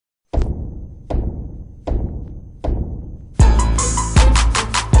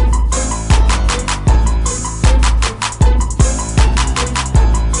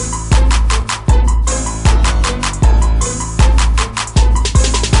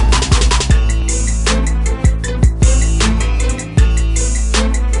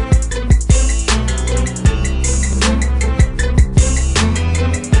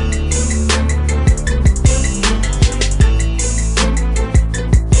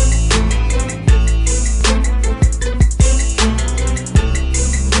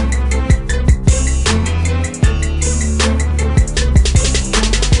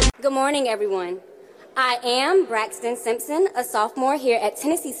everyone. I am Braxton Simpson, a sophomore here at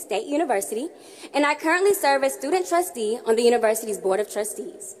Tennessee State University, and I currently serve as student trustee on the university's Board of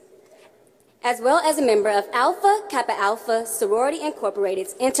Trustees, as well as a member of Alpha Kappa Alpha Sorority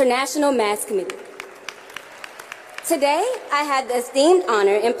Incorporated's International Mass Committee. Today, I have the esteemed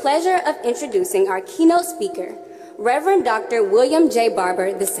honor and pleasure of introducing our keynote speaker, Reverend Dr. William J. Barber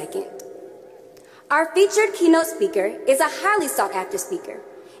II. Our featured keynote speaker is a highly sought-after speaker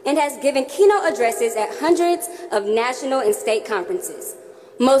and has given keynote addresses at hundreds of national and state conferences,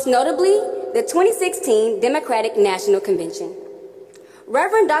 most notably the 2016 Democratic National Convention.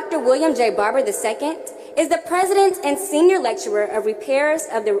 Reverend Dr. William J. Barber II is the President and Senior Lecturer of Repairers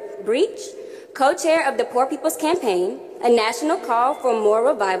of the Breach, co-chair of the Poor People's Campaign, a national call for more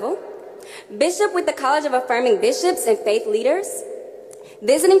revival, Bishop with the College of Affirming Bishops and Faith Leaders,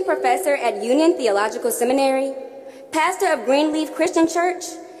 visiting professor at Union Theological Seminary, pastor of Greenleaf Christian Church,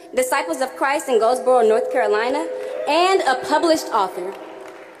 Disciples of Christ in Goldsboro, North Carolina, and a published author.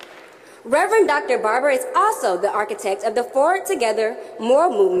 Reverend Dr. Barber is also the architect of the Forward Together Moral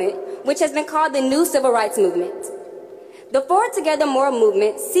Movement, which has been called the new civil rights movement. The Forward Together Moral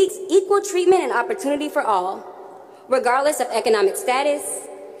Movement seeks equal treatment and opportunity for all, regardless of economic status,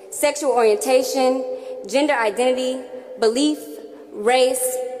 sexual orientation, gender identity, belief,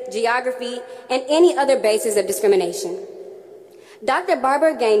 race, geography, and any other basis of discrimination. Dr.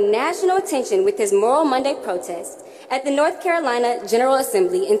 Barber gained national attention with his Moral Monday protest at the North Carolina General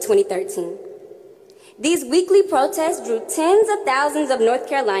Assembly in 2013. These weekly protests drew tens of thousands of North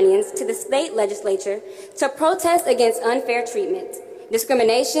Carolinians to the state legislature to protest against unfair treatment,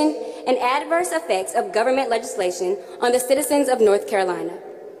 discrimination, and adverse effects of government legislation on the citizens of North Carolina.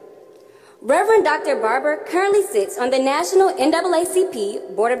 Reverend Dr. Barber currently sits on the National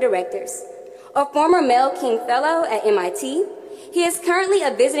NAACP Board of Directors. A former MLK Fellow at MIT, he is currently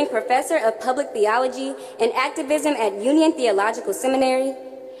a visiting professor of public theology and activism at Union Theological Seminary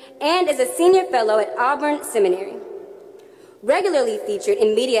and is a senior fellow at Auburn Seminary. Regularly featured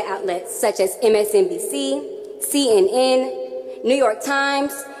in media outlets such as MSNBC, CNN, New York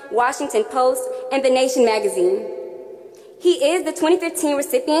Times, Washington Post, and The Nation magazine. He is the 2015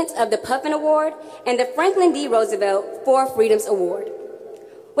 recipient of the Puffin Award and the Franklin D. Roosevelt Four Freedoms Award.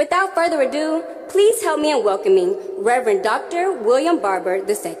 Without further ado, please help me in welcoming Reverend Dr. William Barber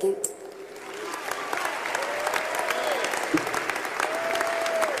II.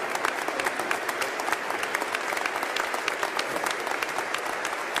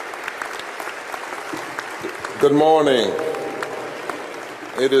 Good morning.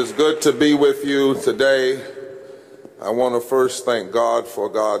 It is good to be with you today. I want to first thank God for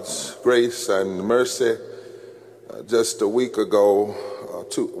God's grace and mercy. Just a week ago,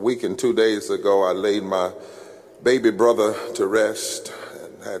 a week and 2 days ago, I laid my baby brother to rest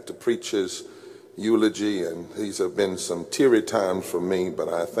and had to preach his eulogy, and these have been some teary times for me, but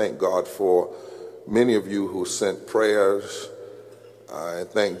I thank God for many of you who sent prayers. I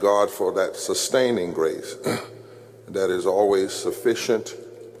thank God for that sustaining grace that is always sufficient.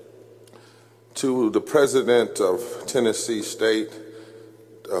 To the president of Tennessee State,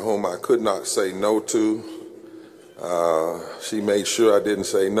 whom I could not say no to, she made sure I didn't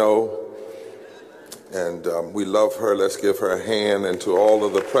say no, and we love her. Let's give her a hand. And to all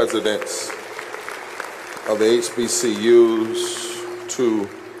of the presidents of the HBCUs, to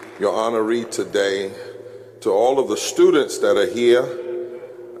your honoree today, to all of the students that are here,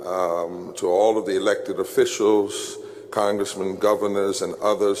 to all of the elected officials, congressmen, governors, and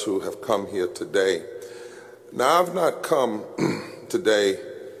others who have come here today. Now, I've not come today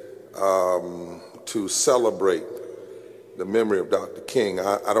to celebrate the memory of Dr. King.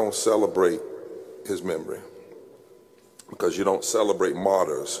 I don't celebrate his memory, because you don't celebrate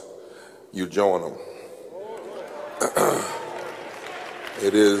martyrs, you join them.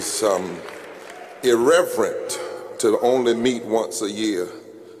 It is irreverent to only meet once a year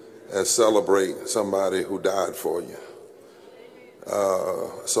and celebrate somebody who died for you.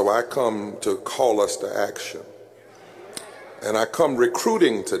 So I come to call us to action. And I come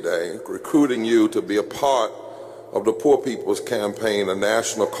recruiting today, recruiting you to be a part of the Poor People's Campaign, a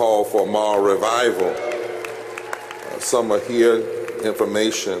national call for moral revival. Some are here,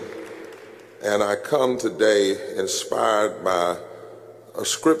 information. And I come today inspired by a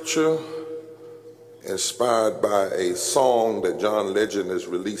scripture, inspired by a song that John Legend is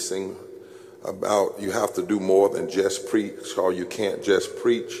releasing about you have to do more than just preach, or you can't just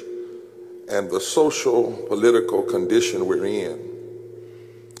preach, and the social, political condition we're in.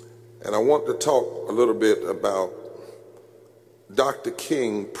 And I want to talk a little bit about Dr.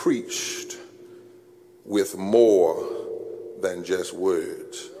 King preached with more than just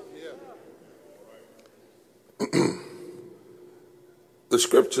words. The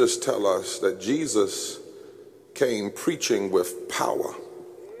scriptures tell us that Jesus came preaching with power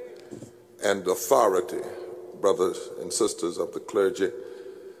and authority, brothers and sisters of the clergy,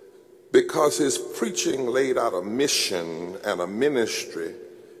 because his preaching laid out a mission and a ministry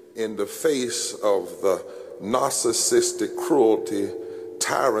in the face of the narcissistic cruelty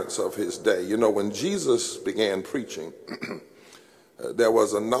tyrants of his day. You know, when Jesus began preaching, there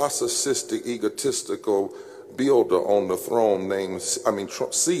was a narcissistic, egotistical builder on the throne named,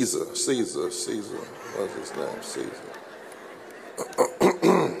 Caesar. What's his name? Caesar.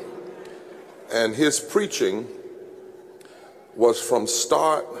 And his preaching was from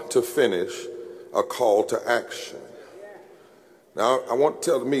start to finish a call to action. Now, I want to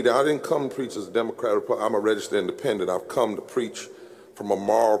tell the media, I didn't come to preach as a Democrat. I'm a registered independent. I've come to preach from a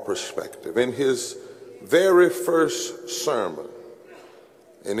moral perspective. In his very first sermon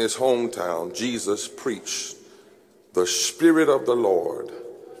in his hometown, Jesus preached, "The Spirit of the Lord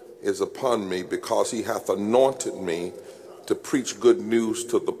is upon me, because he hath anointed me to preach good news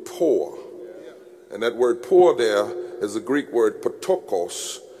to the poor." And that word poor there is the Greek word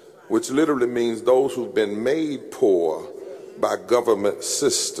patokos, which literally means those who've been made poor by government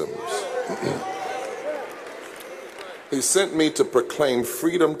systems. He sent me to proclaim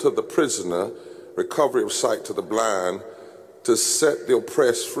freedom to the prisoner, recovery of sight to the blind, to set the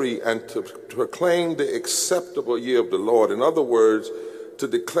oppressed free, and to proclaim the acceptable year of the Lord. In other words, to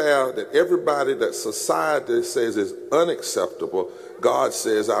declare that everybody that society says is unacceptable, God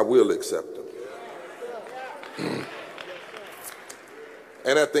says, I will accept them.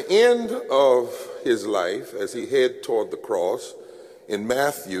 And at the end of his life, as he headed toward the cross, in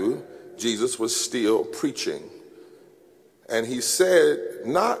Matthew, Jesus was still preaching. And he said,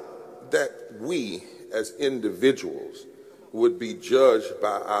 not that we as individuals would be judged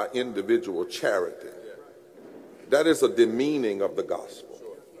by our individual charity. That is a demeaning of the gospel.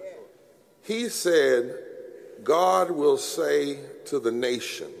 He said, God will say to the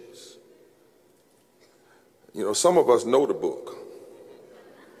nations, you know, some of us know the book.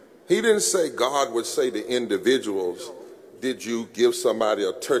 He didn't say God would say to individuals, did you give somebody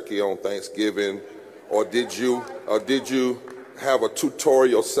a turkey on Thanksgiving? Or did you have a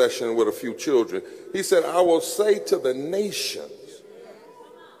tutorial session with a few children? He said, I will say to the nations,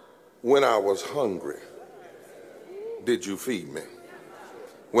 when I was hungry, did you feed me?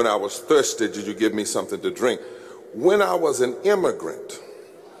 When I was thirsty, did you give me something to drink? When I was an immigrant,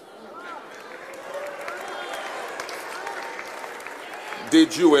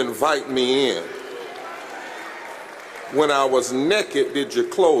 did you invite me in? When I was naked, did you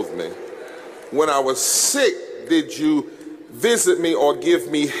clothe me? When I was sick, did you visit me or give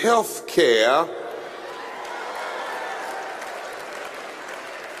me health care?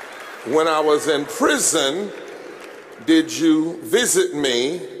 When I was in prison, did you visit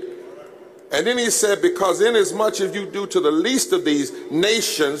me? And then he said, because inasmuch as you do to the least of these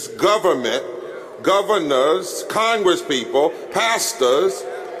nations, government, governors, congresspeople, pastors,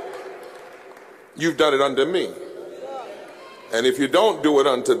 you've done it unto me. And if you don't do it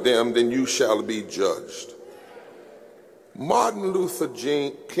unto them, then you shall be judged. Martin Luther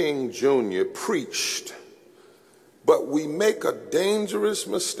King Jr. preached, but we make a dangerous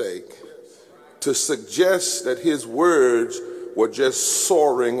mistake to suggest that his words were just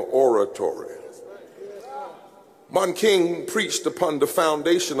soaring oratory. Martin King preached upon the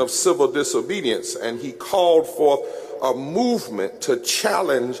foundation of civil disobedience, and he called forth a movement to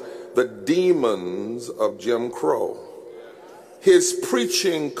challenge the demons of Jim Crow. His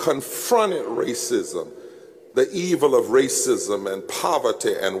preaching confronted racism, the evil of racism and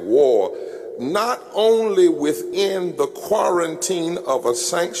poverty and war, not only within the quarantine of a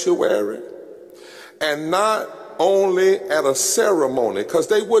sanctuary and not only at a ceremony, because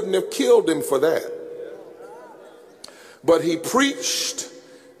they wouldn't have killed him for that. But he preached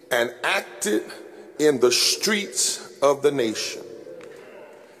and acted in the streets of the nation.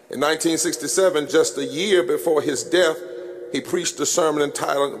 In 1967, just a year before his death, he preached a sermon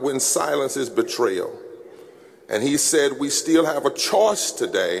entitled, When Silence is Betrayal. And he said, we still have a choice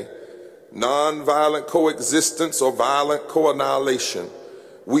today, nonviolent coexistence or violent co-annihilation.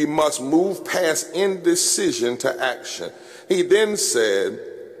 We must move past indecision to action. He then said,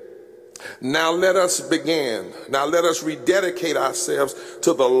 now let us begin. Now let us rededicate ourselves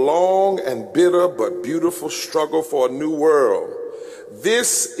to the long and bitter but beautiful struggle for a new world.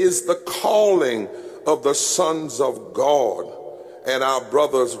 This is the calling of the sons of God, and our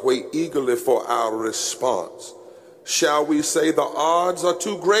brothers wait eagerly for our response. Shall we say the odds are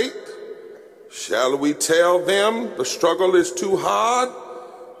too great? Shall we tell them the struggle is too hard?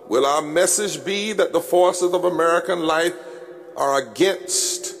 Will our message be that the forces of American life are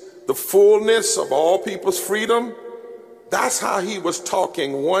against the fullness of all people's freedom? That's how he was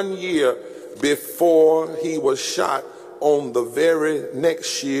talking 1 year before he was shot on the very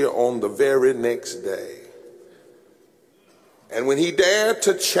next year, on the very next day. And when he dared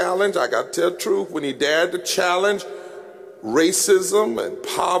to challenge, I got to tell the truth, when he dared to challenge racism and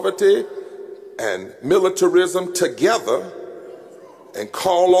poverty and militarism together and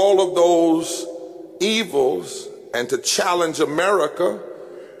call all of those evils and to challenge America,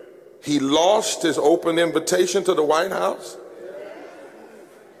 he lost his open invitation to the White House.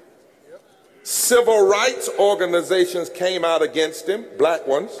 Civil rights organizations came out against him, black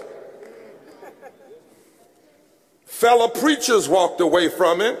ones. Fellow preachers walked away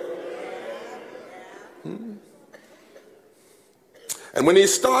from him. And when he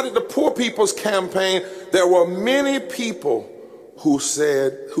started the Poor People's Campaign, there were many people who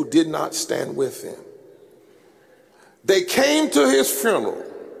did not stand with him. They came to his funeral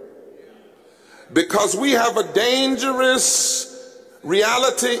because we have a dangerous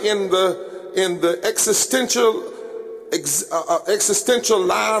reality in the existential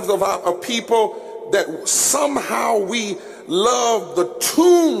lives of our people, that somehow we love the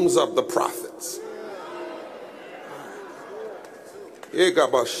tombs of the prophets.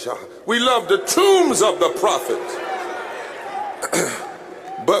 We love the tombs of the prophets.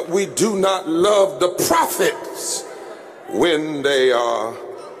 But we do not love the prophets when they are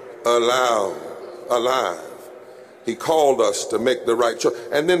alive. He called us to make the right choice.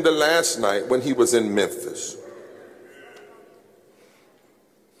 And then the last night when he was in Memphis,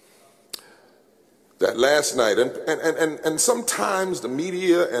 that last night, and sometimes the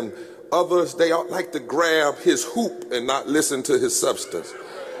media and others, they like to grab his hoop and not listen to his substance.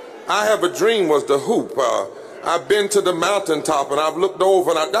 I Have a Dream was the hoop. I've been to the mountaintop and I've looked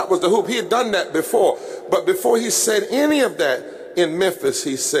over, and that was the hoop. He had done that before. But before he said any of that in Memphis,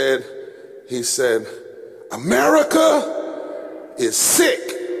 he said, America is sick.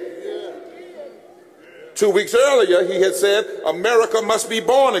 2 weeks earlier, he had said, America must be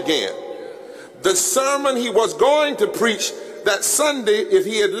born again. The sermon he was going to preach that Sunday, if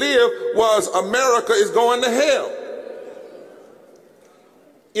he had lived, was America is going to hell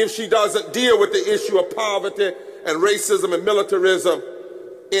if she doesn't deal with the issue of poverty and racism and militarism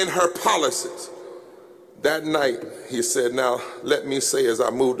in her policies. That night, he said, now let me say, as I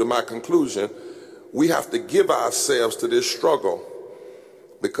move to my conclusion, we have to give ourselves to this struggle,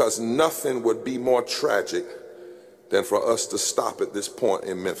 because nothing would be more tragic than for us to stop at this point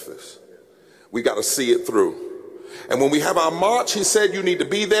in Memphis. We got to see it through. And when we have our march, he said, you need to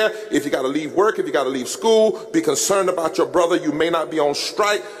be there. If you got to leave work, if you got to leave school, be concerned about your brother. You may not be on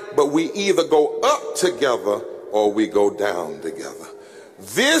strike, but we either go up together or we go down together.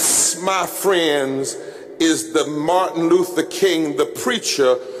 This, my friends, is the Martin Luther King, the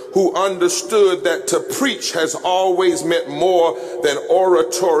preacher, who understood that to preach has always meant more than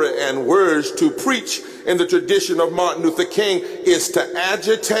oratory and words. To preach, in the tradition of Martin Luther King, is to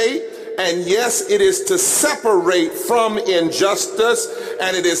agitate. And yes, it is to separate from injustice.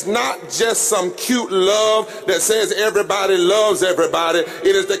 And it is not just some cute love that says everybody loves everybody.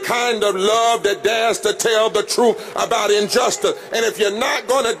 It is the kind of love that dares to tell the truth about injustice. And if you're not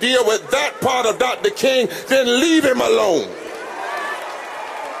going to deal with that part of Dr. King, then leave him alone. Leave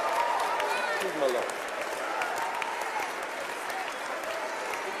him alone.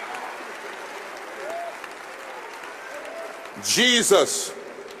 Jesus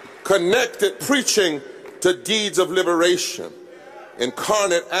connected preaching to deeds of liberation,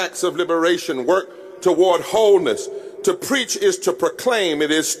 incarnate acts of liberation, work toward wholeness. To preach is to proclaim.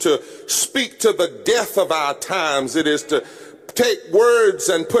 It is to speak to the death of our times. It is to take words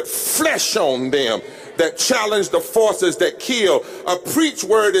and put flesh on them that challenge the forces that kill. A preach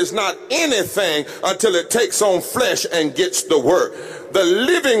word is not anything until it takes on flesh and gets the work. The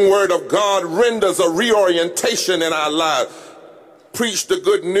living word of God renders a reorientation in our lives. Preach the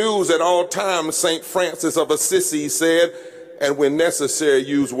good news at all times, St. Francis of Assisi said, and when necessary,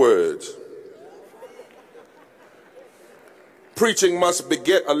 use words. Preaching must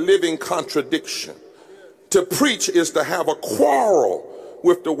beget a living contradiction. To preach is to have a quarrel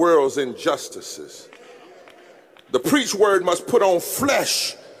with the world's injustices. The preach word must put on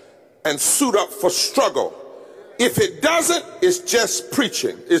flesh and suit up for struggle. If it doesn't, it's just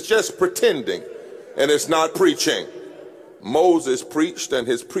preaching. It's just pretending, and it's not preaching. Moses preached, and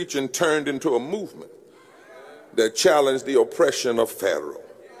his preaching turned into a movement that challenged the oppression of Pharaoh.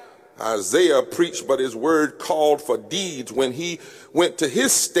 Isaiah preached, but his word called for deeds when he went to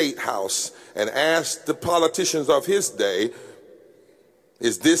his state house and asked the politicians of his day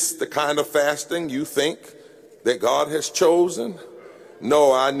Is this the kind of fasting you think that God has chosen?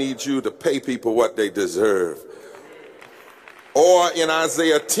 No, I need you to pay people what they deserve. Or in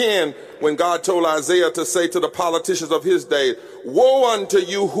Isaiah 10, when God told Isaiah to say to the politicians of his day, woe unto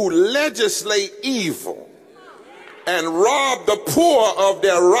you who legislate evil and rob the poor of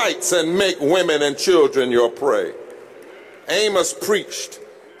their rights and make women and children your prey. Amos preached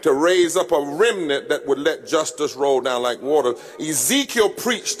to raise up a remnant that would let justice roll down like water. Ezekiel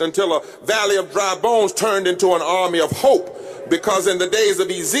preached until a valley of dry bones turned into an army of hope. Because in the days of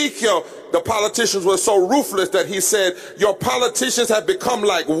Ezekiel, the politicians were so ruthless that he said, your politicians have become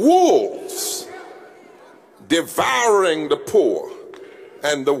like wolves, devouring the poor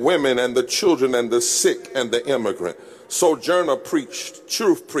and the women and the children and the sick and the immigrant. Sojourner preached,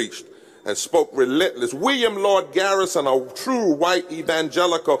 Truth preached, and spoke relentless. William Lord Garrison, a true white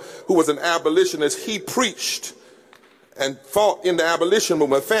evangelical who was an abolitionist, he preached and fought in the abolition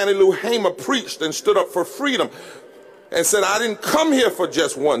movement. Fannie Lou Hamer preached and stood up for freedom and said, I didn't come here for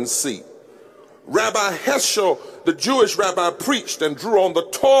just one seat. Rabbi Heschel, the Jewish rabbi, preached and drew on the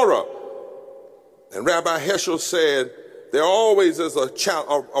Torah. And Rabbi Heschel said, there always is a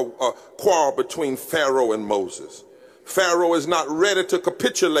quarrel between Pharaoh and Moses. Pharaoh is not ready to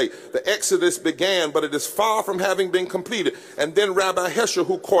capitulate. The Exodus began, but it is far from having been completed. And then Rabbi Heschel,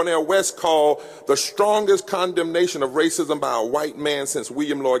 who Cornel West called the strongest condemnation of racism by a white man since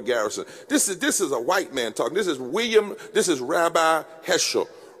William Lord Garrison. This is a white man talking. This is Rabbi Heschel.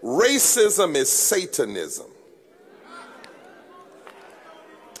 Racism is Satanism.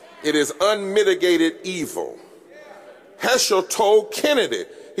 It is unmitigated evil. Heschel told Kennedy,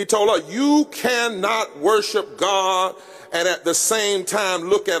 he told her, you cannot worship God and at the same time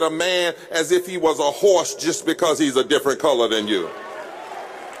look at a man as if he was a horse just because he's a different color than you.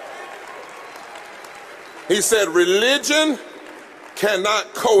 He said religion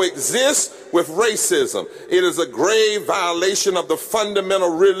cannot coexist with racism. It is a grave violation of the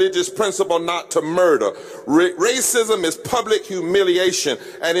fundamental religious principle not to murder. Racism is public humiliation,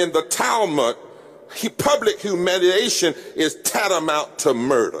 and in the Talmud, public humiliation is tantamount to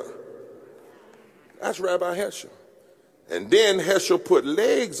murder. That's Rabbi Heschel. And then Heschel put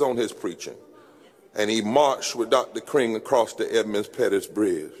legs on his preaching, and he marched with Dr. King across the Edmonds Pettus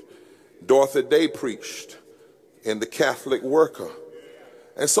Bridge. Dorothy Day preached in the Catholic Worker.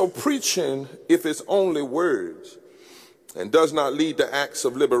 And so preaching, if it's only words and does not lead to acts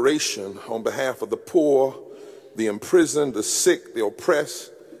of liberation on behalf of the poor, the imprisoned, the sick, the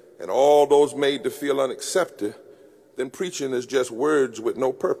oppressed, and all those made to feel unaccepted, then preaching is just words with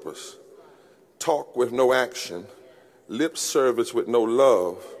no purpose, talk with no action, lip service with no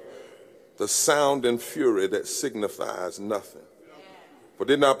love, the sound and fury that signifies nothing. For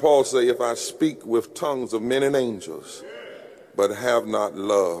did not Paul say, if I speak with tongues of men and angels, but have not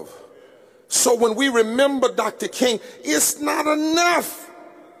love? So when we remember Dr. King, it's not enough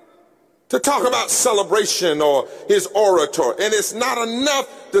to talk about celebration or his oratory. And it's not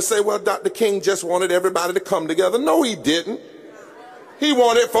enough to say, well, Dr. King just wanted everybody to come together. No, he didn't. He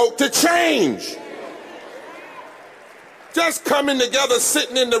wanted folk to change. Just coming together,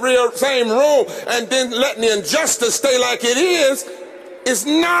 sitting in the same room, and then letting the injustice stay like it is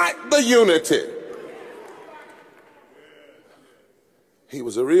not the unity. He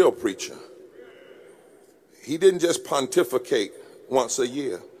was a real preacher. He didn't just pontificate once a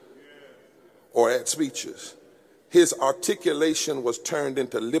year or at speeches. His articulation was turned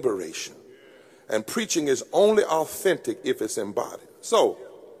into liberation. And preaching is only authentic if it's embodied. So,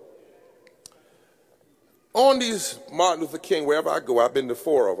 on these Martin Luther King, wherever I go, I've been to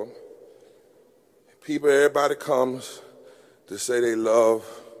 4 of them. Everybody comes to say they love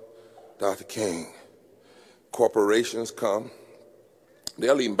Dr. King. Corporations come.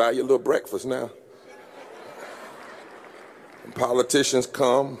 They'll even buy you a little breakfast now. And politicians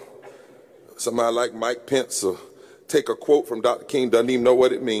come. Somebody like Mike Pence will take a quote from Dr. King, doesn't even know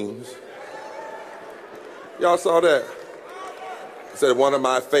what it means. Y'all saw that? He said one of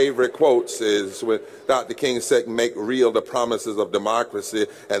my favorite quotes is when Dr. King said, make real the promises of democracy,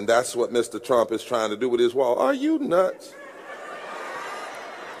 and that's what Mr. Trump is trying to do with his wall. Are you nuts?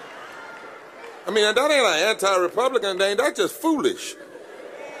 I mean, that ain't an anti-Republican thing, that's just foolish.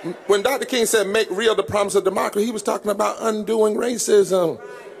 When Dr. King said, make real the promise of democracy, he was talking about undoing racism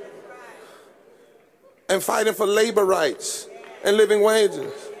and fighting for labor rights and living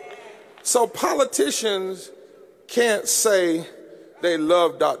wages. So politicians can't say they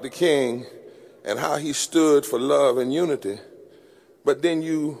love Dr. King and how he stood for love and unity, but then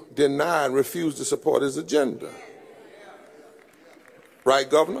you deny and refuse to support his agenda. Right,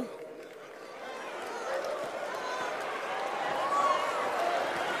 Governor?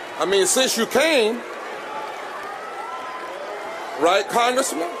 I mean, since you came, right,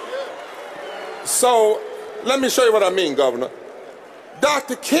 Congressman? So let me show you what I mean, Governor.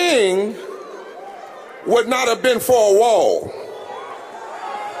 Dr. King would not have been for a wall.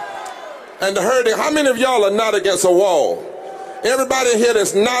 And the hurting, how many of y'all are not against a wall? Everybody here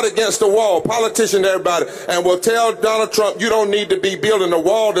that's not against the wall, politician, everybody, and will tell Donald Trump, you don't need to be building a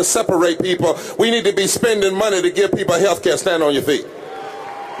wall to separate people. We need to be spending money to give people health care. Stand on your feet.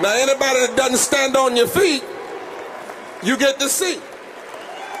 Now, anybody that doesn't stand on your feet, you get to see.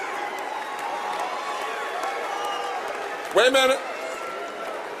 Wait a minute.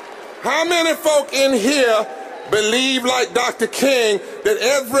 How many folk in here believe, like Dr. King, that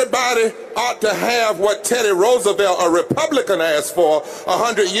everybody ought to have what Teddy Roosevelt, a Republican, asked for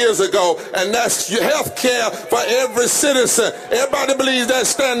 100 years ago, and that's health care for every citizen? Everybody believes that.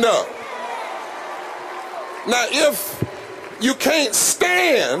 Stand up. Now, if you can't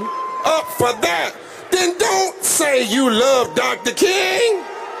stand up for that, then don't say you love Dr. King.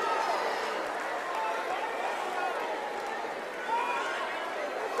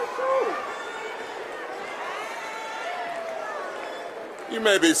 You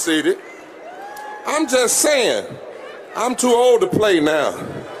may be seated. I'm just saying, I'm too old to play now.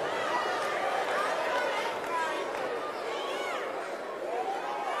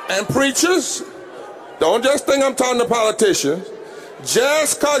 And preachers, don't just think I'm talking to politicians.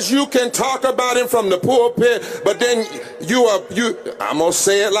 Just because you can talk about him from the pulpit, but then I'm going to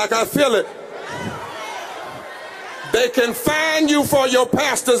say it like I feel it. They can find you for your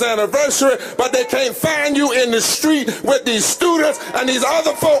pastor's anniversary, but they can't find you in the street with these students and these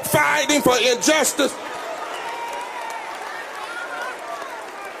other folk fighting for injustice.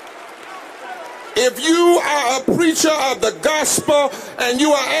 If you are a preacher of the gospel and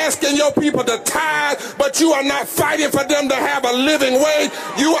you are asking your people to tithe, but you are not fighting for them to have a living wage,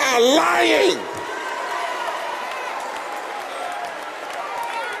 you are lying.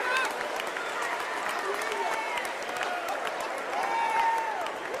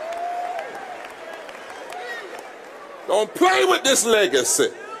 Don't play with this legacy,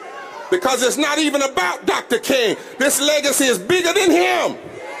 because it's not even about Dr. King. This legacy is bigger than him.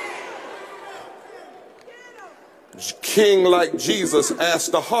 King, like Jesus,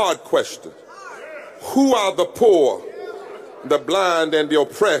 asked the hard question. Who are the poor, the blind and the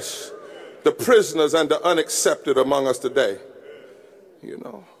oppressed, the prisoners and the unaccepted among us today? You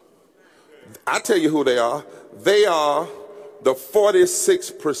know, I tell you who they are. They are the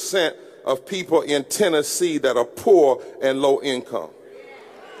 46% of people in Tennessee that are poor and low income.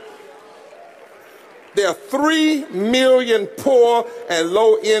 There are 3 million poor and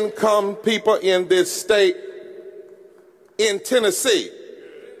low income people in this state. In Tennessee,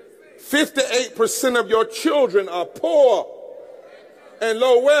 58% of your children are poor and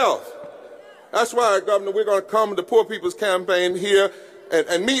low wealth. That's why, Governor, we're going to come to the Poor People's Campaign here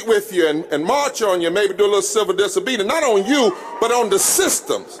and meet with you and march on you, maybe do a little civil disobedience, not on you, but on the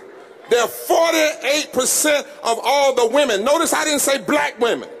systems. There are 48% of all the women. Notice I didn't say black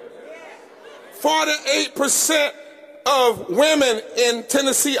women. 48% of women in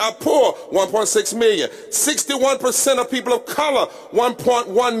Tennessee are poor, 1.6 million. 61% of people of color,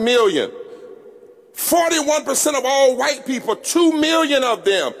 1.1 million. 41% of all white people, 2 million of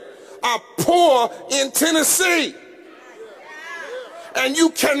them, are poor in Tennessee. And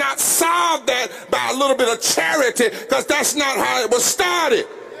you cannot solve that by a little bit of charity, because that's not how it was started.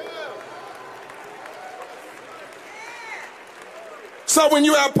 So when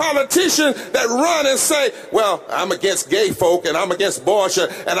you have politicians that run and say, well, I'm against gay folk and I'm against abortion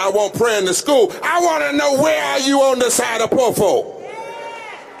and I want prayer in the school, I want to know, where are you on the side of poor folk?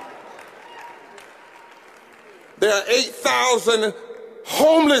 There are 8,000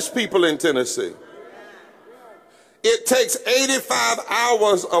 homeless people in Tennessee. It takes 85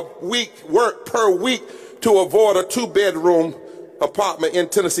 hours of work per week to avoid a 2-bedroom apartment in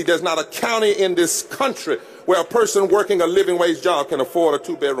Tennessee. There's not a county in this country where a person working a living wage job can afford a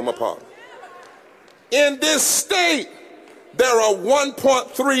 2-bedroom apartment. In this state, there are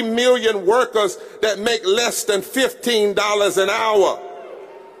 1.3 million workers that make less than $15 an hour.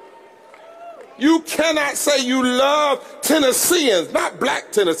 You cannot say you love Tennesseans, not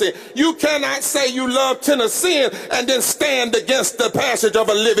black Tennesseans. You cannot say you love Tennesseans and then stand against the passage of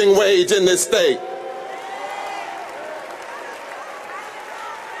a living wage in this state.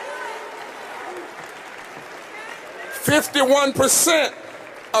 %51%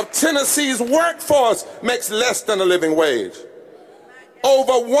 of Tennessee's workforce makes less than a living wage.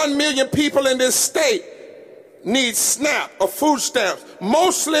 Over 1 million people in this state need SNAP or food stamps,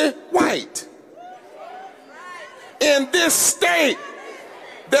 mostly white. In this state,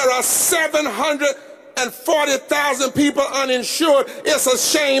 There are 740,000 people uninsured. It's a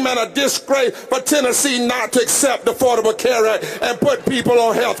shame and a disgrace for Tennessee not to accept the Affordable Care Act and put people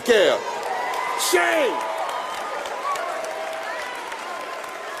on health care. Shame.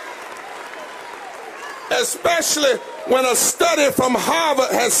 Especially when a study from Harvard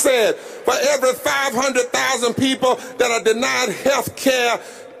has said for every 500,000 people that are denied health care,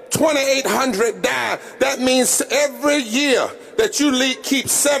 2,800 die. That means every year that you keep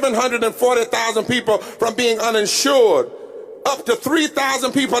 740,000 people from being uninsured, up to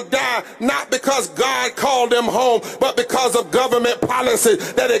 3,000 people die, not because God called them home, but because of government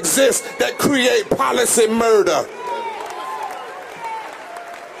policies that exist that create policy murder.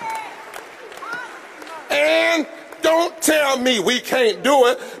 And don't tell me we can't do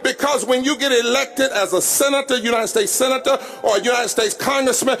it, because when you get elected as a senator, United States senator, or a United States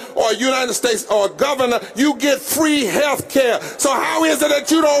congressman, or a United States or a governor, you get free health care. So how is it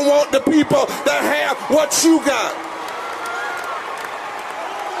that you don't want the people that have what you got?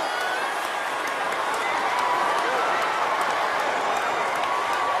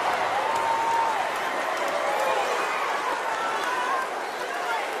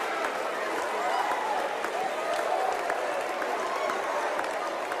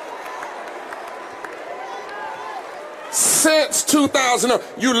 Since 2000,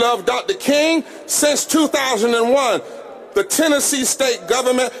 you love Dr. King. Since 2001, the Tennessee state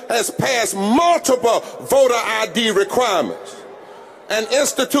government has passed multiple voter ID requirements and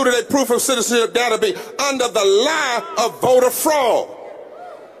instituted a proof of citizenship database under the lie of voter fraud.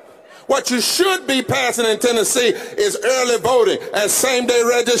 What you should be passing in Tennessee is early voting and same-day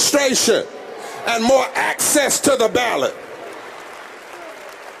registration and more access to the ballot.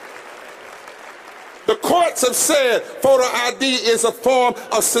 The courts have said voter ID is a form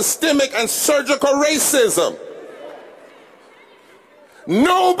of systemic and surgical racism.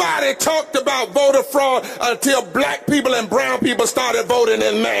 Nobody talked about voter fraud until black people and brown people started voting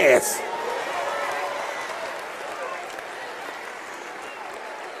en masse.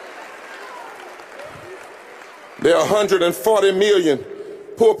 There are 140 million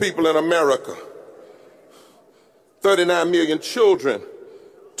poor people in America, 39 million children,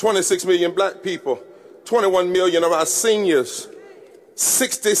 26 million black people, 21 million of our seniors,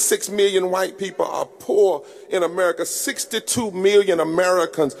 66 million white people are poor in America. 62 million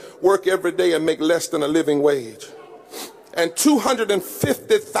Americans work every day and make less than a living wage. And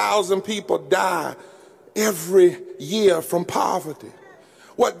 250,000 people die every year from poverty.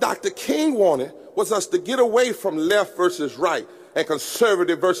 What Dr. King wanted was us to get away from left versus right and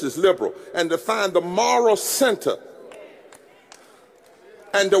conservative versus liberal and to find the moral center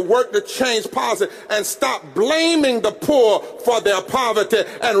and to work to change policy and stop blaming the poor for their poverty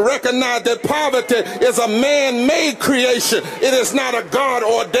and recognize that poverty is a man-made creation. It is not a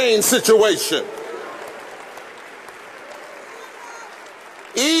God-ordained situation.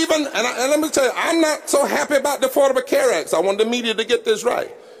 And let me tell you, I'm not so happy about the Affordable Care Act. I want the media to get this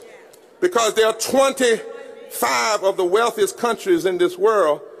right. Because there are 25 of the wealthiest countries in this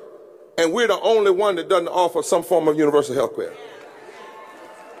world, and we're the only one that doesn't offer some form of universal health care.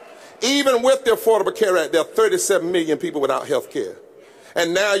 Even with the Affordable Care Act, there are 37 million people without health care.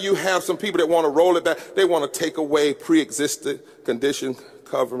 And now you have some people that want to roll it back. They want to take away pre-existing condition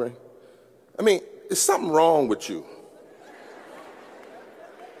covering. I mean, there's something wrong with you.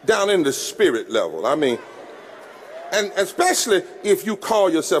 Down in the spirit level. I mean, and especially if you call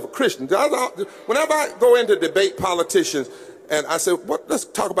yourself a Christian. Whenever I go in to debate politicians, and I say, let's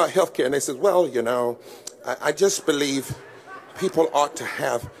talk about health care. And they say, well, you know, I just believe people ought to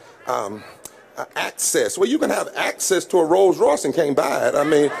have access. Well, you can have access to a Rolls Royce and can't buy it. I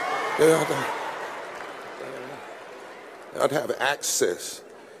mean, they ought to have access.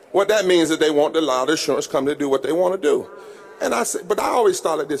 What that means is they want to allow the insurance company to do what they want to do. And I said, but I always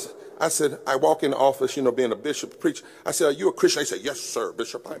thought like this. I said, I walk in the office, you know, being a bishop, preach. I said, are you a Christian? They said, yes, sir,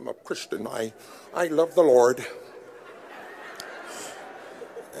 Bishop, I'm a Christian. I love the Lord.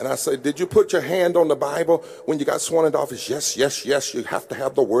 And I said, did you put your hand on the Bible when you got sworn into office? Yes, yes, yes, you have to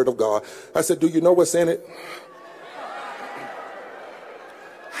have the word of God. I said, do you know what's in it?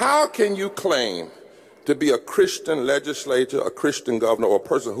 How can you claim to be a Christian legislator, a Christian governor, or a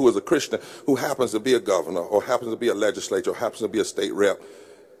person who is a Christian who happens to be a governor, or happens to be a legislator, or happens to be a state rep?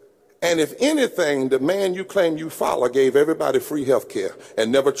 And if anything, the man you claim you follow gave everybody free health care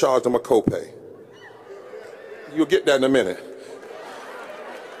and never charged them a copay. You'll get that in a minute.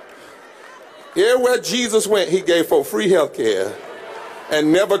 Everywhere Jesus went, he gave folk free health care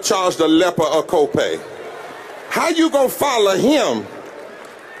and never charged a leper a copay. How you gonna follow him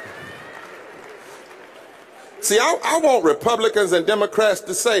See, I want Republicans and Democrats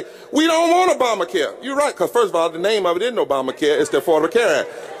to say, we don't want Obamacare. You're right, because first of all, the name of it isn't Obamacare, it's the Affordable Care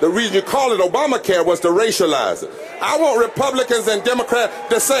Act. The reason you call it Obamacare was to racialize it. I want Republicans and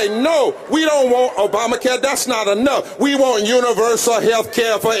Democrats to say, no, we don't want Obamacare, that's not enough. We want universal health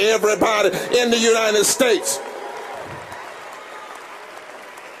care for everybody in the United States.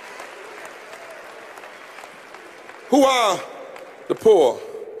 Who are the poor?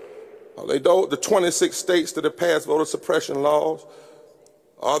 Are they the 26 states that have passed voter suppression laws?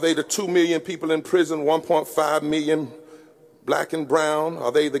 Are they the 2 million people in prison, 1.5 million black and brown?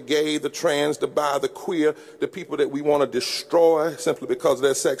 Are they the gay, the trans, the bi, the queer, the people that we want to destroy simply because of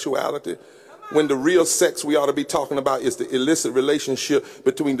their sexuality? When the real sex we ought to be talking about is the illicit relationship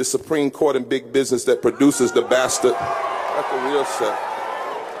between the Supreme Court and big business that produces the bastard. That's the real sex.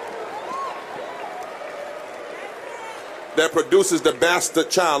 That produces the bastard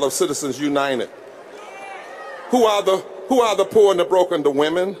child of Citizens United. Who are the poor and the broken? The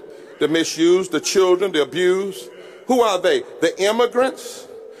women, the misused, the children, the abused. Who are they? The immigrants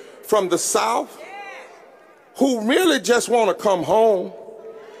from the South who really just want to come home.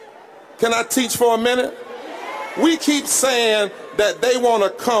 Can I teach for a minute? We keep saying that they want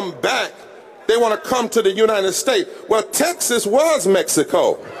to come back. They want to come to the United States. Well, Texas was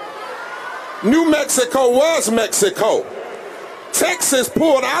Mexico. New Mexico was Mexico. Texas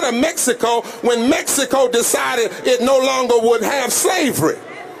pulled out of Mexico when Mexico decided it no longer would have slavery.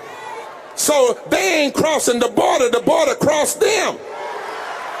 So they ain't crossing the border crossed them.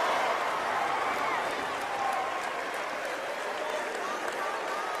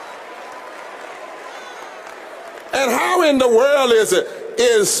 And how in the world is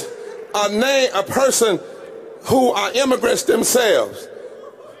a person who are immigrants themselves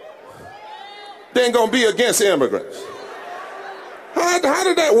then gonna be against immigrants? How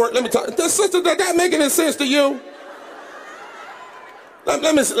did that work? Let me talk. Sister, did that make any sense to you?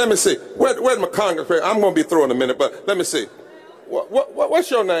 Let me see. Where's my Congress? I'm going to be through in a minute, but let me see. What's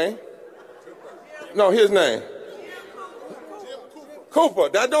your name? No, his name. Cooper.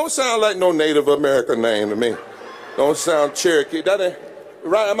 That don't sound like no Native American name to me. Don't sound Cherokee. That ain't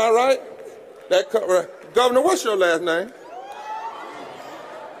right. Am I right? Right. Governor, what's your last name?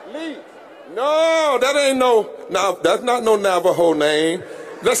 Lee. No, that ain't that's not no Navajo name.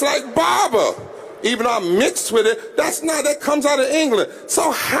 That's like Barber. Even though I'm mixed with it, that comes out of England.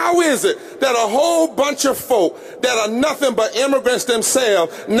 So how is it that a whole bunch of folk that are nothing but immigrants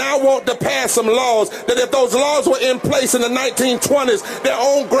themselves now want to pass some laws that if those laws were in place in the 1920s, their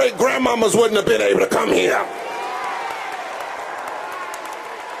own great grandmamas wouldn't have been able to come here?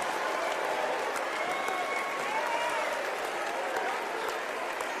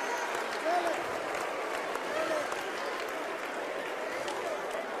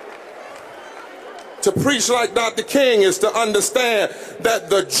 To preach like Dr. King is to understand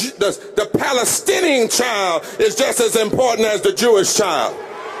that the Palestinian child is just as important as the Jewish child.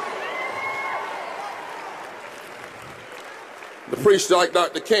 To preach like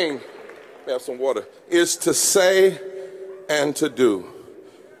Dr. King, have some water, is to say and to do.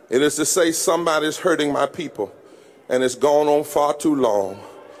 It is to say somebody's hurting my people and it's gone on far too long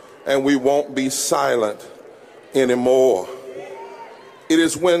and we won't be silent anymore. It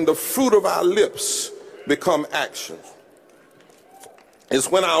is when the fruit of our lips become actions.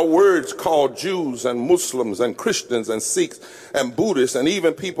 It's when our words call Jews and Muslims and Christians and Sikhs and Buddhists and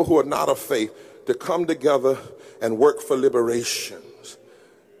even people who are not of faith to come together and work for liberations.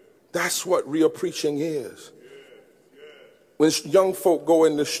 That's what real preaching is. When young folk go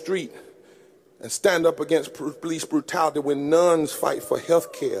in the street and stand up against police brutality, when nuns fight for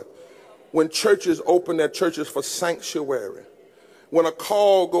health care, when churches open their churches for sanctuary, when a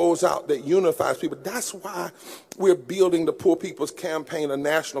call goes out that unifies people. That's why we're building the Poor People's Campaign, a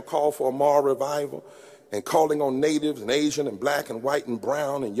national call for a moral revival, and calling on natives and Asian and black and white and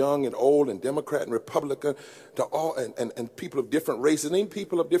brown and young and old and Democrat and Republican to all and people of different races and even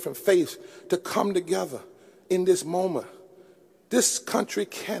people of different faiths to come together in this moment. This country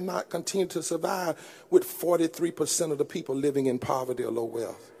cannot continue to survive with 43% of the people living in poverty or low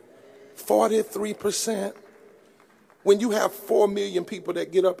wealth. 43%. When you have 4 million people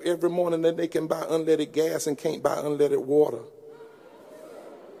that get up every morning and they can buy unleaded gas and can't buy unleaded water.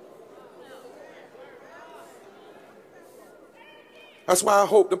 That's why I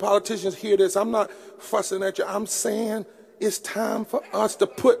hope the politicians hear this. I'm not fussing at you. I'm saying it's time for us to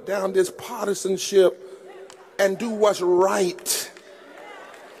put down this partisanship and do what's right.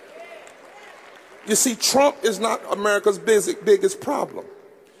 You see, Trump is not America's biggest problem.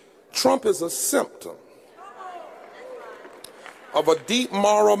 Trump is a symptom of a deep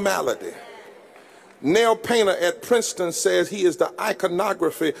moral malady Nail painter at Princeton says he is the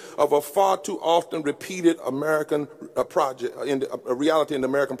iconography of a far too often repeated American project, a reality in the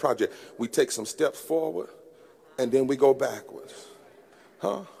American project. We take some steps forward and then we go backwards.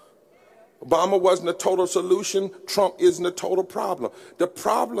 Huh? Obama wasn't a total solution. Trump isn't a total problem. The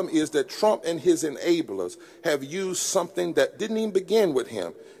problem is that Trump and his enablers have used something that didn't even begin with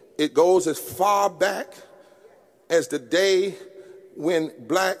him. It goes as far back as the day when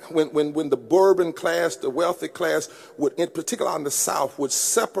the bourbon class, the wealthy class, would, in particular in the South, would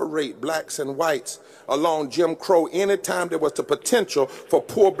separate blacks and whites along Jim Crow anytime there was the potential for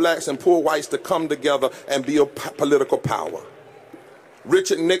poor blacks and poor whites to come together and build political power.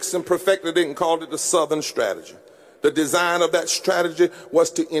 Richard Nixon perfected it and called it the Southern strategy. The design of that strategy was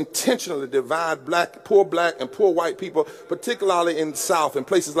to intentionally divide poor black and poor white people, particularly in the South, in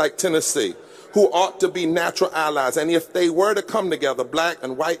places like Tennessee, who ought to be natural allies. And if they were to come together, black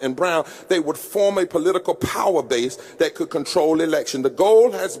and white and brown, they would form a political power base that could control election. The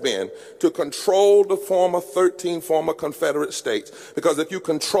goal has been to control the 13 former Confederate states, because if you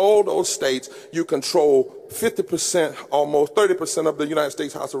control those states, you control 50%, almost 30% of the United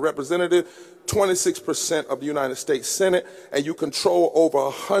States House of Representatives, 26% of the United States Senate, and you control over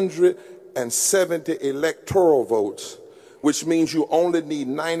 170 electoral votes, which means you only need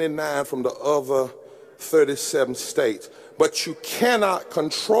 99 from the other 37 states. But you cannot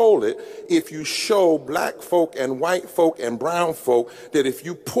control it if you show black folk and white folk and brown folk that if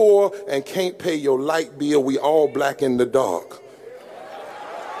you poor and can't pay your light bill, we all black in the dark.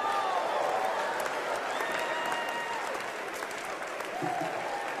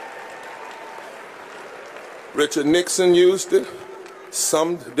 Richard Nixon used it.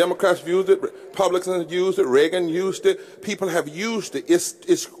 Some Democrats used it, Republicans used it, Reagan used it. People have used it.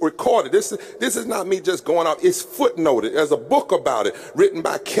 It's recorded. This is not me just going out. It's footnoted. There's a book about it written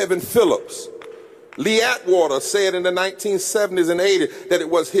by Kevin Phillips. Lee Atwater said in the 1970s and 80s that it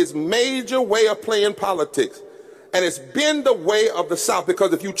was his major way of playing politics. And it's been the way of the South,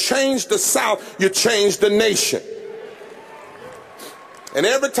 because if you change the South, you change the nation. And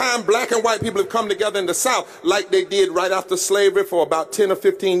every time black and white people have come together in the South, like they did right after slavery for about 10 or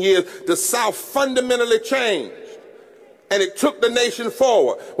 15 years, the South fundamentally changed. And it took the nation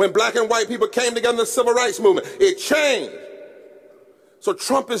forward. When black and white people came together in the civil rights movement, it changed. So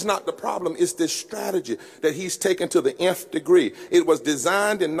Trump is not the problem. It's this strategy that he's taken to the nth degree. It was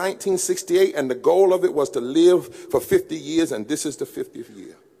designed in 1968, and the goal of it was to live for 50 years, and this is the 50th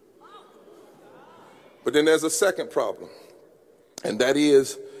year. But then there's a second problem. And that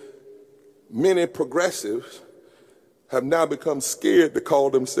is, many progressives have now become scared to call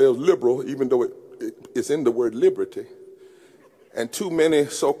themselves liberal, even though it's in the word liberty. And too many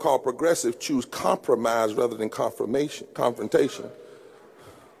so-called progressives choose compromise rather than confrontation.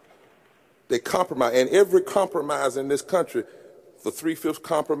 They compromise, and every compromise in this country, the 3/5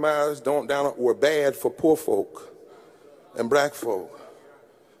 compromise, were bad for poor folk and black folk.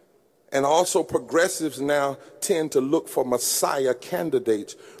 And also progressives now tend to look for messiah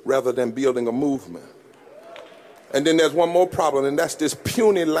candidates rather than building a movement. And then there's one more problem, and that's this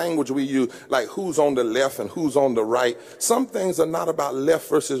puny language we use, like who's on the left and who's on the right. Some things are not about left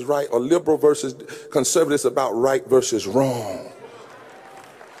versus right or liberal versus conservative. It's about right versus wrong.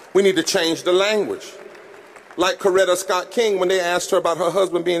 We need to change the language. Like Coretta Scott King, when they asked her about her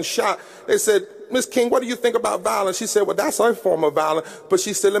husband being shot, they said, Miss King, what do you think about violence? She said, well, that's a form of violence. But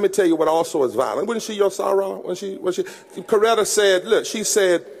she said, let me tell you what also is violent. Wasn't she your sorrow? Coretta said, look, she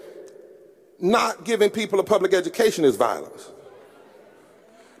said, not giving people a public education is violence.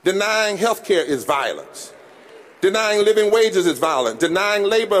 Denying health care is violence. Denying living wages is violent. Denying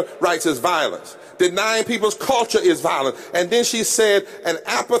labor rights is violence. Denying people's culture is violent. And then she said, an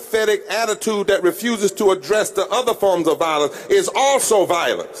apathetic attitude that refuses to address the other forms of violence is also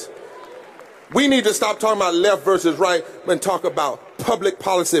violence. We need to stop talking about left versus right and talk about public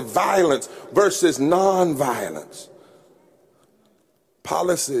policy violence versus nonviolence.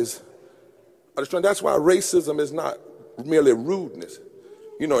 Policies. That's why racism is not merely rudeness.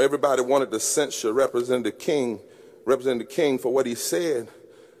 You know, everybody wanted to censure Representative King for what he said.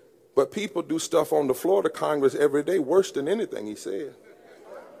 But people do stuff on the floor of Congress every day worse than anything he said.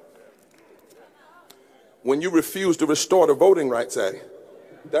 When you refuse to restore the Voting Rights Act,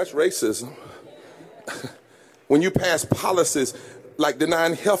 that's racism. When you pass policies like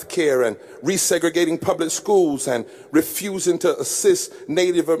denying health care and resegregating public schools and refusing to assist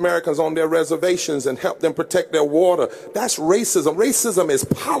Native Americans on their reservations and help them protect their water, that's racism. Racism is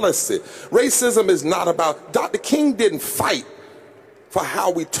policy. Racism is not about, Dr. King didn't fight for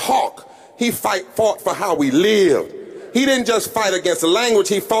how we talk. He fought for how we live. He didn't just fight against the language,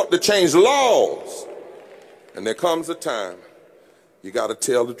 he fought to change laws. And there comes a time you got to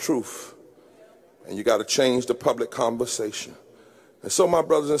tell the truth, and you got to change the public conversation. And so, my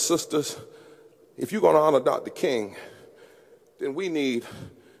brothers and sisters, if you're going to honor Dr. King, then we need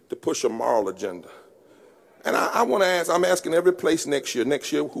to push a moral agenda. And I want to ask, I'm asking every place next year,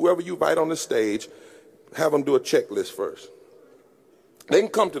 whoever you invite on the stage, have them do a checklist first. They can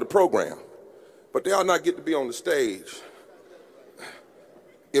come to the program, but they ought not get to be on the stage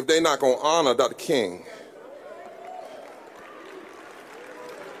if they're not going to honor Dr. King.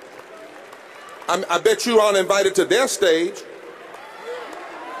 I bet you aren't invited to their stage.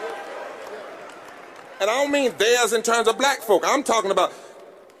 And I don't mean theirs in terms of black folk. I'm talking about,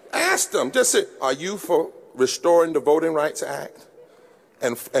 ask them, just say, are you for restoring the Voting Rights Act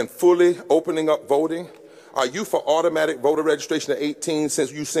and fully opening up voting? Are you for automatic voter registration at 18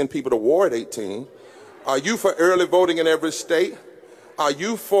 since you send people to war at 18? Are you for early voting in every state? Are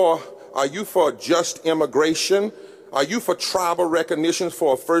you for just immigration? Are you for tribal recognition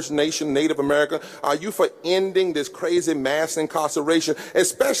for a First Nation Native American? Are you for ending this crazy mass incarceration,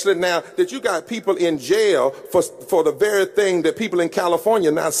 especially now that you got people in jail for the very thing that people in California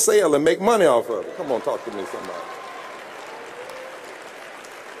now sell and make money off of? Come on, talk to me, somebody.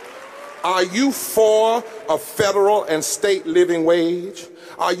 Are you for a federal and state living wage?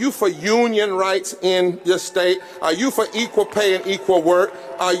 Are you for union rights in your state? Are you for equal pay and equal work?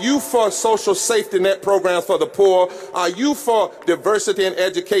 Are you for social safety net programs for the poor? Are you for diversity in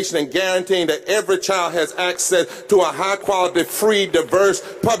education and guaranteeing that every child has access to a high quality, free, diverse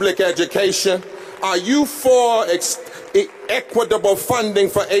public education? Are you for equitable funding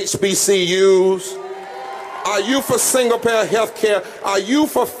for HBCUs? Are you for single-payer health care? Are you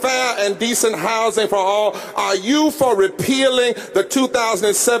for fair and decent housing for all? Are you for repealing the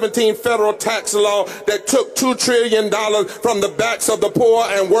 2017 federal tax law that took $2 trillion from the backs of the poor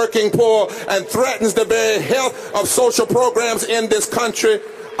and working poor and threatens the very health of social programs in this country?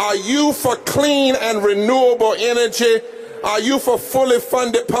 Are you for clean and renewable energy? Are you for fully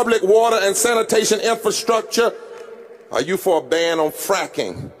funded public water and sanitation infrastructure? Are you for a ban on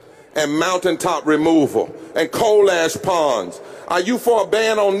fracking and mountaintop removal and coal ash ponds? Are you for a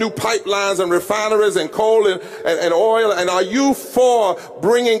ban on new pipelines and refineries and coal and oil? And are you for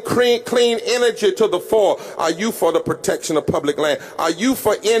bringing clean energy to the fore? Are you for the protection of public land? Are you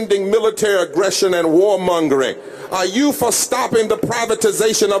for ending military aggression and warmongering? Are you for stopping the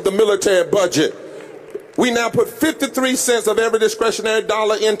privatization of the military budget? We now put 53 cents of every discretionary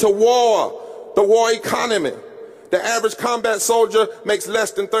dollar into war, the war economy. The average combat soldier makes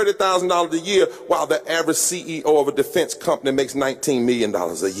less than $30,000 a year, while the average CEO of a defense company makes $19 million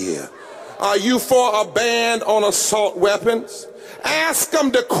a year. Are you for a ban on assault weapons? Ask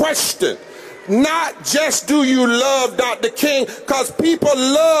them the question. Not just do you love Dr. King, because people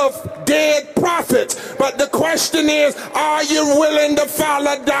love dead prophets, but the question is, are you willing to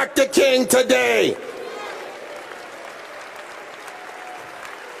follow Dr. King today?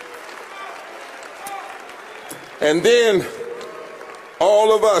 And then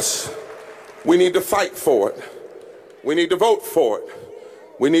all of us, we need to fight for it. We need to vote for it.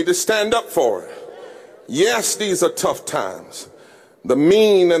 We need to stand up for it. Yes, these are tough times. The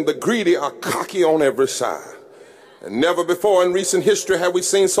mean and the greedy are cocky on every side. And never before in recent history have we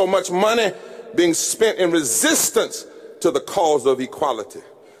seen so much money being spent in resistance to the cause of equality.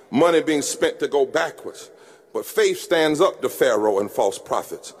 Money being spent to go backwards. But faith stands up to Pharaoh and false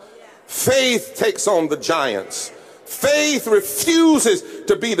prophets. Faith takes on the giants. Faith refuses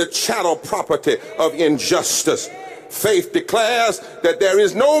to be the chattel property of injustice. Faith declares that there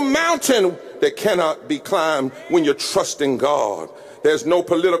is no mountain that cannot be climbed when you're trusting God. There's no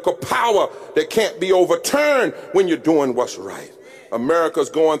political power that can't be overturned when you're doing what's right. America's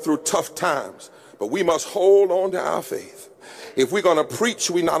going through tough times, but we must hold on to our faith. If we're going to preach,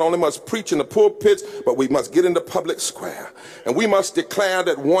 we not only must preach in the pulpits, but we must get in the public square. And we must declare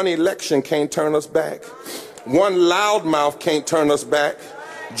that one election can't turn us back. One loudmouth can't turn us back.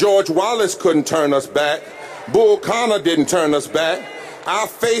 George Wallace couldn't turn us back. Bull Connor didn't turn us back. Our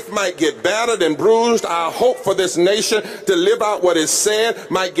faith might get battered and bruised. Our hope for this nation to live out what is said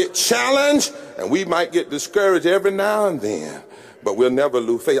might get challenged, and we might get discouraged every now and then. But we'll never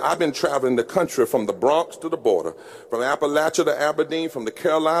lose faith. I've been traveling the country from the Bronx to the border, from Appalachia to Aberdeen, from the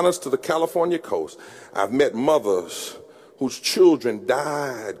Carolinas to the California coast. I've met mothers whose children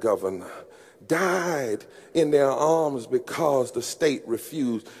died, Governor, died in their arms because the state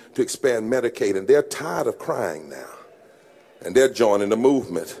refused to expand Medicaid. And they're tired of crying now. And they're joining the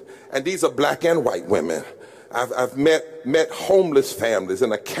movement. And these are black and white women. I've met homeless families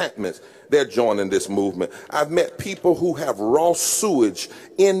in encampments. They're joining this movement. I've met people who have raw sewage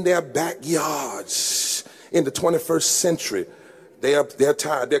in their backyards, in the 21st century. They're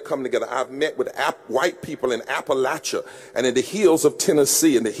tired. They're coming together. I've met with white people in Appalachia and in the hills of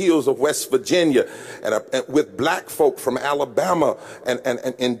Tennessee and the hills of West Virginia and with black folk from Alabama and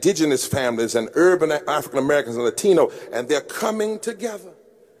indigenous families and urban African Americans and Latino, and they're coming together.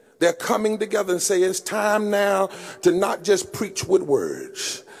 They're coming together and say it's time now to not just preach with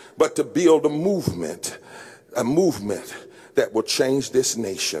words, but to build a movement that will change this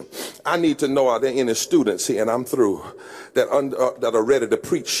nation. I need to know, are there any students here, and I'm through, that are ready to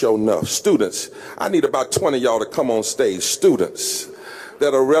preach sure enough? Students, I need about 20 of y'all to come on stage. Students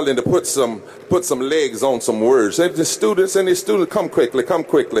that are willing to put some legs on some words. Any students, come quickly.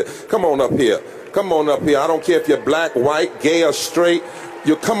 Come on up here. Come on up here. I don't care if you're black, white, gay, or straight.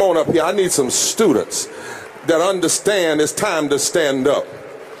 You come on up here. I need some students that understand it's time to stand up.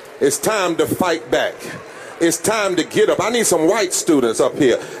 It's time to fight back. It's time to get up. I need some white students up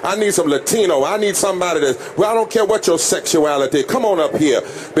here. I need some Latino. I need somebody that, well, I don't care what your sexuality is. Come on up here,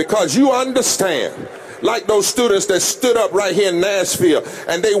 because you understand. Like those students that stood up right here in Nashville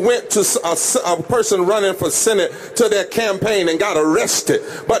and they went to a person running for Senate to their campaign and got arrested,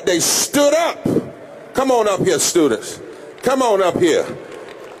 but they stood up. Come on up here, students. Come on up here.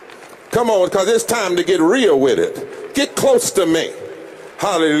 Come on, because it's time to get real with it. Get close to me.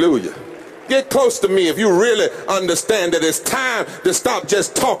 Hallelujah. Get close to me if you really understand that it's time to stop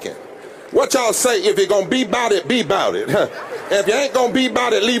just talking. What y'all say? If you're going to be about it, be about it. If you ain't going to be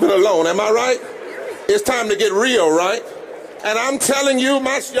about it, leave it alone. Am I right? It's time to get real, right? And I'm telling you,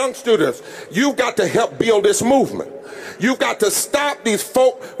 my young students, you've got to help build this movement. You've got to stop these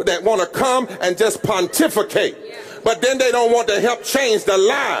folk that want to come and just pontificate. But then they don't want to help change the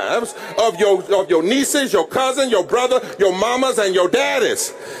lives of your nieces, your cousins, your brother, your mamas, and your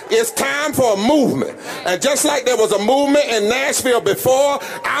daddies. It's time for a movement. And just like there was a movement in Nashville before,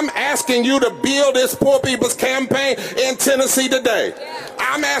 I'm asking you to build this Poor People's Campaign in Tennessee today.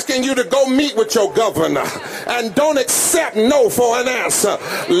 I'm asking you to go meet with your governor and don't accept no for an answer.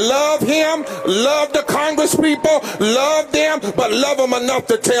 Love him, love the Congress people, love them, but love them enough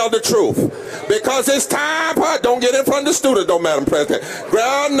to tell the truth. Because it's time, don't get in front of the students, though, Madam President.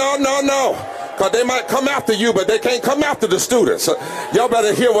 Girl, no. Because they might come after you, but they can't come after the students. Y'all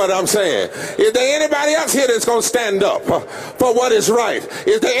better hear what I'm saying. Is there anybody else here that's going to stand up for what is right?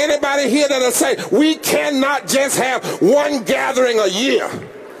 Is there anybody here that'll say, we cannot just have one gathering a year?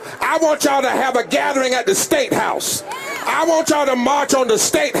 I want y'all to have a gathering at the State House. I want y'all to march on the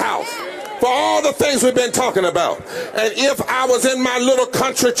State House for all the things we've been talking about. And if I was in my little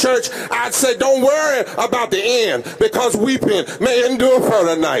country church, I'd say, don't worry about the end, because weeping may endure for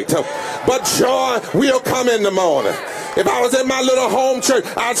the night, but joy will come in the morning. If I was in my little home church,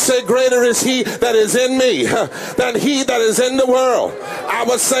 I'd say, greater is he that is in me than he that is in the world. I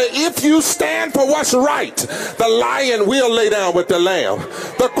would say, if you stand for what's right, the lion will lay down with the lamb.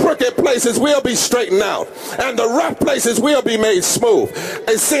 The crooked places will be straightened out, and the rough places will be made smooth.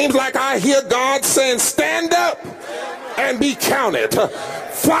 It seems like I hear God saying, stand up and be counted.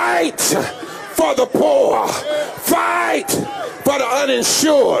 Fight for the poor. Fight for the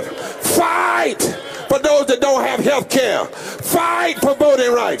uninsured. Fight for those that don't have health care. Fight for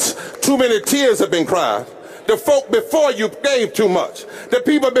voting rights. Too many tears have been cried. The folk before you gave too much. The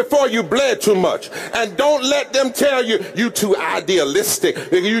people before you bled too much. And don't let them tell you, you too idealistic.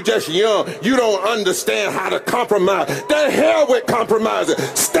 You just young. You don't understand how to compromise. The hell with compromising.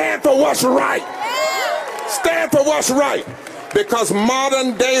 Stand for what's right. Stand for what's right. Because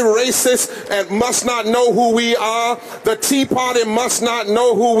modern day racists and must not know who we are. The Tea Party must not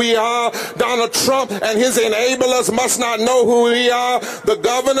know who we are. Donald Trump and his enablers must not know who we are. The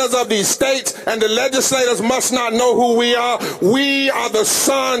governors of these states and the legislators must not know who we are. We are the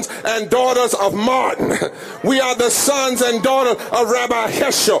sons and daughters of Martin. We are the sons and daughters of Rabbi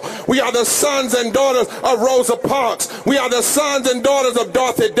Heschel. We are the sons and daughters of Rosa Parks. We are the sons and daughters of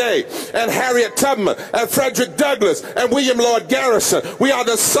Dorothy Day and Harriet Tubman and Frederick Douglass and William Lloyd Garrison. We are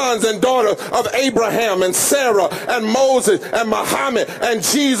the sons and daughters of Abraham and Sarah and Moses and Muhammad and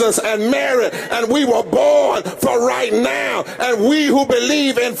Jesus and Mary, and we were born for right now, and we who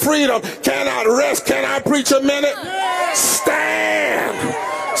believe in freedom cannot rest. Can I preach a minute? Stand,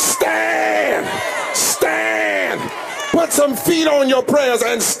 stand, stand. Put some feet on your prayers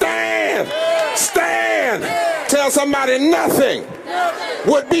and stand, stand. Tell somebody nothing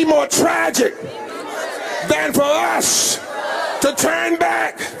would be more tragic than for us to turn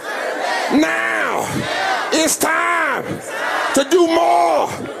back. Now it's time to do more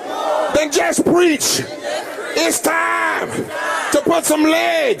than just preach. It's time to put some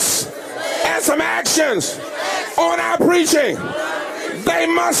legs and some actions on our preaching. They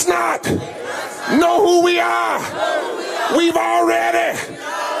must not know who we are. We've already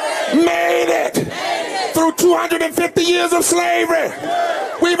made it through 250 years of slavery.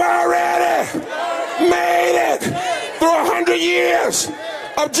 We've already made it through 100 years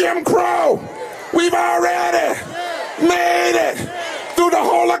of Jim Crow. We've already made it through the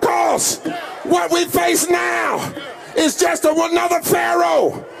Holocaust. What we face now is just another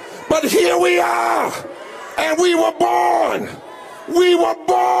Pharaoh. But here we are, and we were born. We were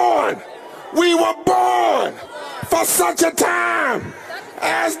born. We were born for such a time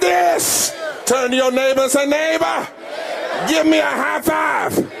as this. Turn to your neighbor and say, neighbor, give me a high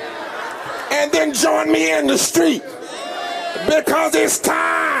five. And then join me in the street. Because it's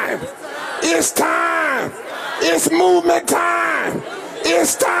time. It's time. It's movement time.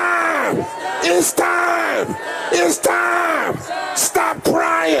 It's time. It's time. It's time. Stop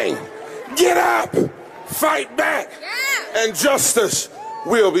crying. Get up. Fight back. And justice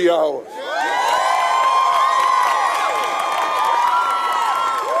will be ours.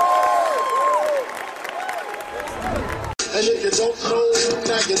 And if you don't know,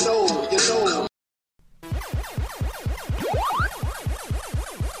 now you know.